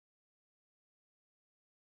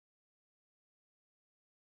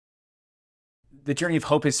The journey of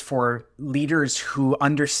hope is for leaders who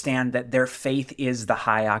understand that their faith is the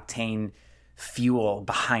high octane fuel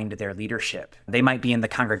behind their leadership. They might be in the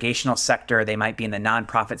congregational sector, they might be in the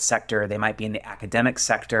nonprofit sector, they might be in the academic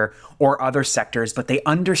sector or other sectors, but they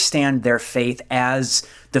understand their faith as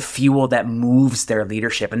the fuel that moves their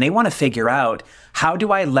leadership. And they want to figure out, how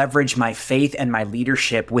do I leverage my faith and my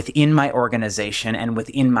leadership within my organization and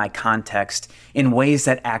within my context in ways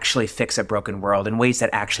that actually fix a broken world, in ways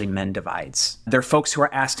that actually mend divides? They're folks who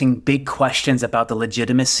are asking big questions about the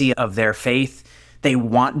legitimacy of their faith. They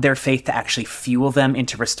want their faith to actually fuel them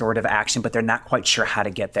into restorative action, but they're not quite sure how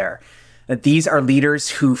to get there. These are leaders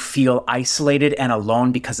who feel isolated and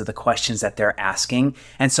alone because of the questions that they're asking.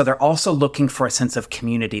 And so they're also looking for a sense of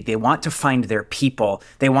community. They want to find their people.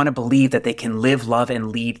 They want to believe that they can live, love,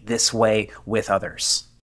 and lead this way with others.